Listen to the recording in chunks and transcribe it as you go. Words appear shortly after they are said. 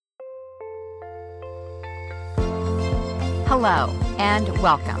Hello, and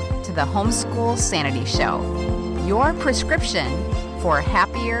welcome to the Homeschool Sanity Show, your prescription for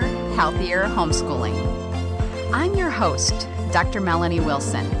happier, healthier homeschooling. I'm your host, Dr. Melanie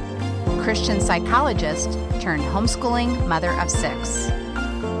Wilson, Christian psychologist turned homeschooling mother of 6.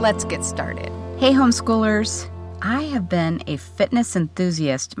 Let's get started. Hey, homeschoolers. I have been a fitness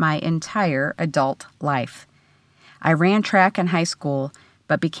enthusiast my entire adult life. I ran track in high school,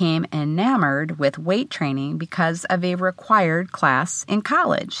 but became enamored with weight training because of a required class in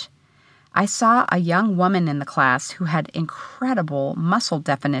college. I saw a young woman in the class who had incredible muscle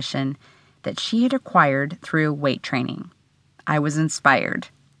definition that she had acquired through weight training. I was inspired.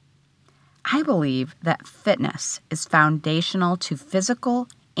 I believe that fitness is foundational to physical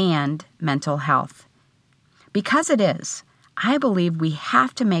and mental health. Because it is, I believe we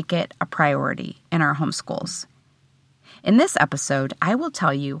have to make it a priority in our homeschools. In this episode, I will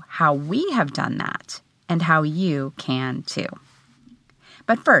tell you how we have done that and how you can too.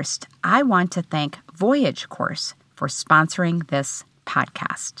 But first, I want to thank Voyage Course for sponsoring this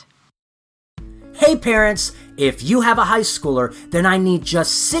podcast. Hey parents, if you have a high schooler, then I need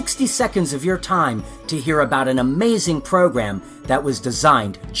just 60 seconds of your time to hear about an amazing program that was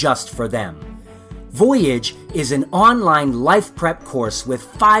designed just for them. Voyage is an online life prep course with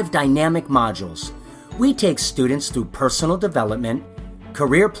 5 dynamic modules. We take students through personal development,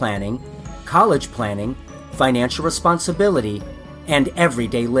 career planning, college planning, financial responsibility, and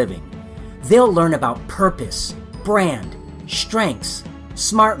everyday living. They'll learn about purpose, brand, strengths,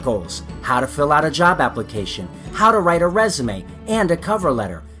 SMART goals, how to fill out a job application, how to write a resume and a cover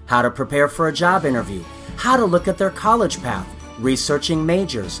letter, how to prepare for a job interview, how to look at their college path, researching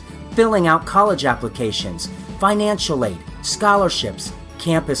majors, filling out college applications, financial aid, scholarships,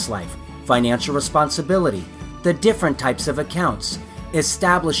 campus life, financial responsibility, the different types of accounts,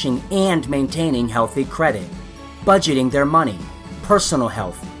 establishing and maintaining healthy credit, budgeting their money, personal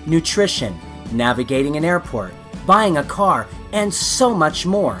health, nutrition, navigating an airport, buying a car, and so much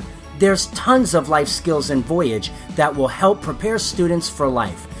more. There's tons of life skills in Voyage that will help prepare students for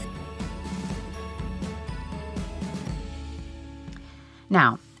life.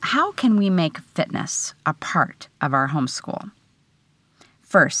 Now, how can we make fitness a part of our homeschool?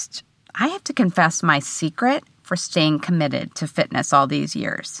 First, I have to confess my secret for staying committed to fitness all these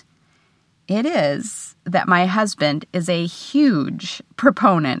years. It is that my husband is a huge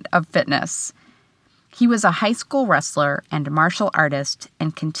proponent of fitness. He was a high school wrestler and martial artist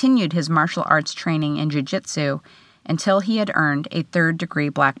and continued his martial arts training in jiu-jitsu until he had earned a 3rd-degree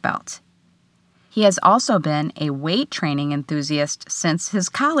black belt. He has also been a weight training enthusiast since his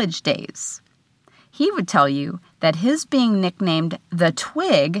college days. He would tell you that his being nicknamed the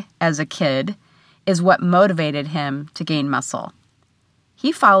Twig as a kid is what motivated him to gain muscle.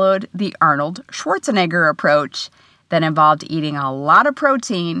 He followed the Arnold Schwarzenegger approach that involved eating a lot of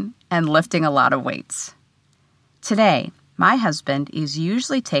protein and lifting a lot of weights. Today, my husband is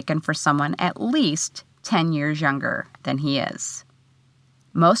usually taken for someone at least 10 years younger than he is.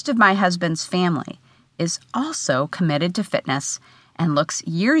 Most of my husband's family is also committed to fitness and looks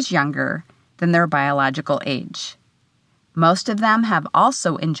years younger than their biological age. Most of them have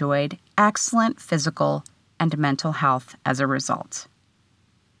also enjoyed excellent physical and mental health as a result.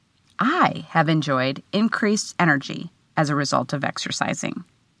 I have enjoyed increased energy as a result of exercising.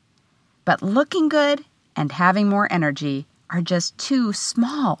 But looking good and having more energy are just 2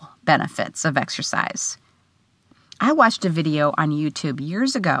 small benefits of exercise. I watched a video on YouTube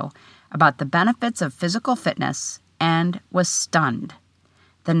years ago about the benefits of physical fitness and was stunned.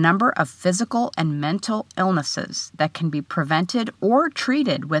 The number of physical and mental illnesses that can be prevented or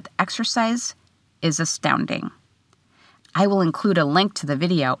treated with exercise is astounding. I will include a link to the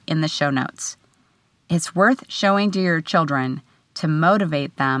video in the show notes. It's worth showing to your children to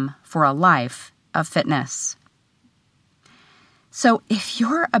motivate them for a life of fitness. So if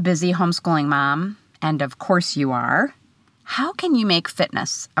you're a busy homeschooling mom, and of course you are, how can you make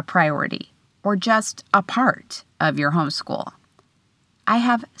fitness a priority or just a part of your homeschool? I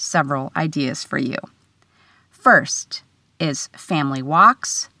have several ideas for you. First is family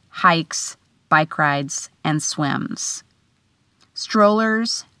walks, hikes, bike rides, and swims.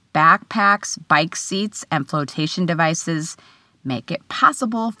 Strollers, backpacks, bike seats, and flotation devices make it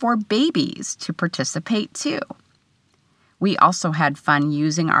possible for babies to participate too. We also had fun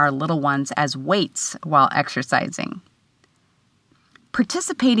using our little ones as weights while exercising.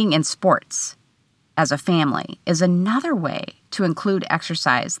 Participating in sports as a family is another way to include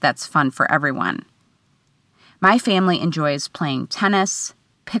exercise that's fun for everyone. My family enjoys playing tennis,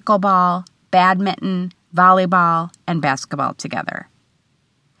 pickleball, badminton, volleyball, and basketball together.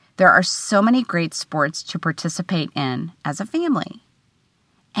 There are so many great sports to participate in as a family.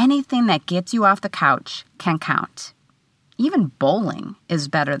 Anything that gets you off the couch can count. Even bowling is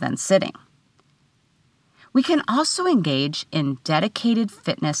better than sitting. We can also engage in dedicated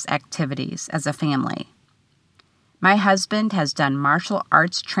fitness activities as a family. My husband has done martial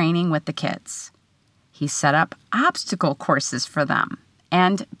arts training with the kids. He set up obstacle courses for them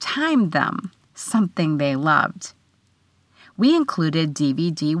and timed them, something they loved. We included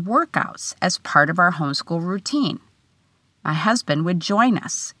DVD workouts as part of our homeschool routine. My husband would join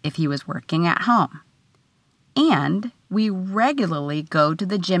us if he was working at home. And we regularly go to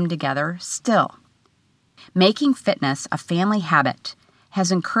the gym together still. Making fitness a family habit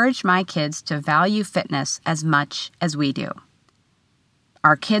has encouraged my kids to value fitness as much as we do.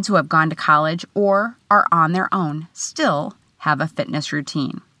 Our kids who have gone to college or are on their own still have a fitness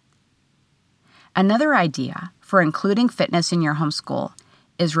routine. Another idea for including fitness in your homeschool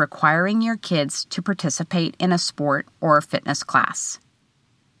is requiring your kids to participate in a sport or a fitness class.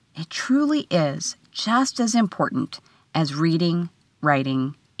 It truly is just as important as reading,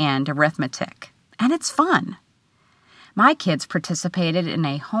 writing, and arithmetic, and it's fun. My kids participated in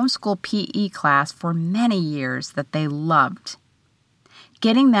a homeschool PE class for many years that they loved.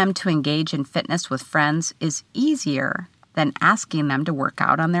 Getting them to engage in fitness with friends is easier than asking them to work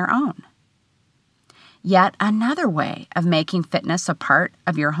out on their own. Yet another way of making fitness a part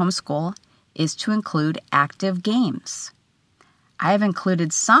of your homeschool is to include active games. I have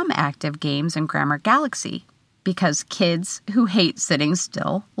included some active games in Grammar Galaxy because kids who hate sitting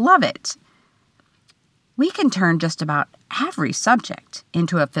still love it. We can turn just about every subject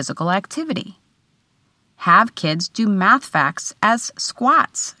into a physical activity. Have kids do math facts as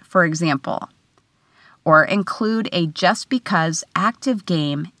squats, for example, or include a just because active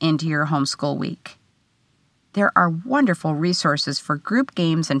game into your homeschool week. There are wonderful resources for group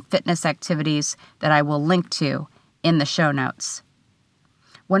games and fitness activities that I will link to in the show notes.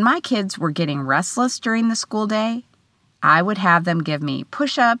 When my kids were getting restless during the school day, I would have them give me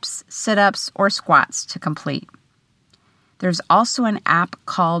push-ups, sit-ups, or squats to complete. There's also an app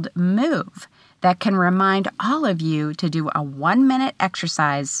called Move that can remind all of you to do a 1-minute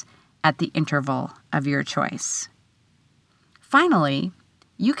exercise at the interval of your choice. Finally,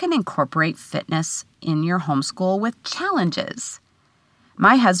 you can incorporate fitness in your homeschool with challenges.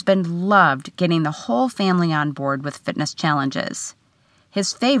 My husband loved getting the whole family on board with fitness challenges.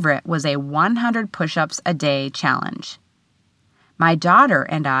 His favorite was a 100 push-ups a day challenge. My daughter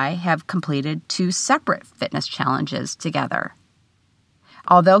and I have completed 2 separate fitness challenges together.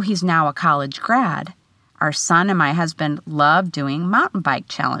 Although he's now a college grad, our son and my husband love doing mountain bike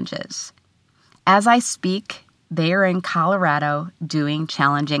challenges. As I speak, they are in Colorado doing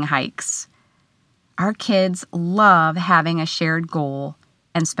challenging hikes. Our kids love having a shared goal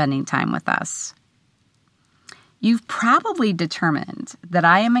and spending time with us. You've probably determined that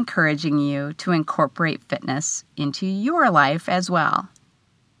I am encouraging you to incorporate fitness into your life as well.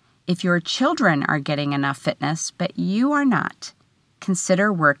 If your children are getting enough fitness but you are not,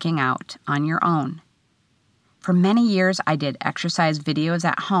 consider working out on your own. For many years, I did exercise videos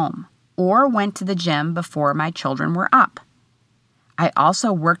at home or went to the gym before my children were up. I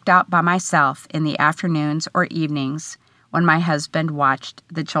also worked out by myself in the afternoons or evenings when my husband watched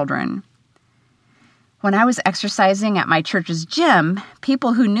the children. When I was exercising at my church's gym,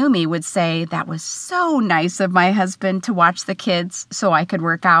 people who knew me would say that was so nice of my husband to watch the kids so I could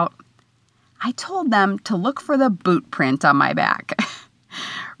work out. I told them to look for the boot print on my back.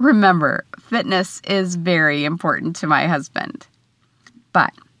 Remember, fitness is very important to my husband.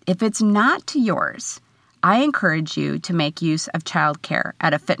 But if it's not to yours, I encourage you to make use of childcare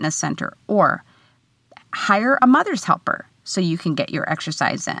at a fitness center or hire a mother's helper so you can get your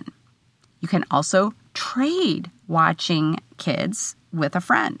exercise in. You can also trade watching kids with a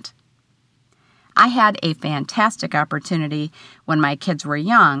friend. I had a fantastic opportunity when my kids were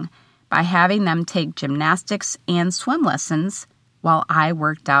young by having them take gymnastics and swim lessons while I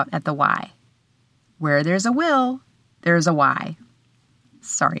worked out at the Y. Where there's a will, there's a why.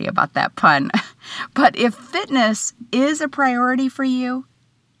 Sorry about that pun. But if fitness is a priority for you,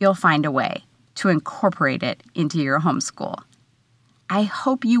 you'll find a way to incorporate it into your homeschool. I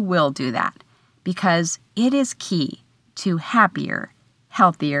hope you will do that because it is key to happier,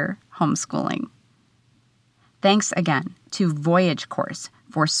 healthier homeschooling. Thanks again to Voyage Course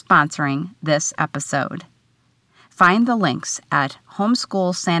for sponsoring this episode. Find the links at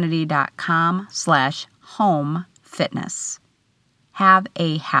homeschoolsanity.com/homefitness. Have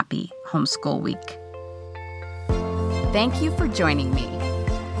a happy homeschool week. Thank you for joining me.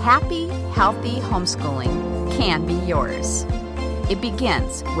 Happy, healthy homeschooling can be yours. It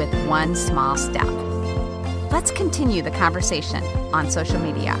begins with one small step. Let's continue the conversation on social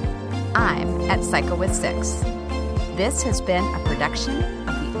media. I'm at Cycle with Six. This has been a production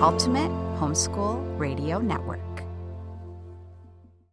of the Ultimate Homeschool Radio Network.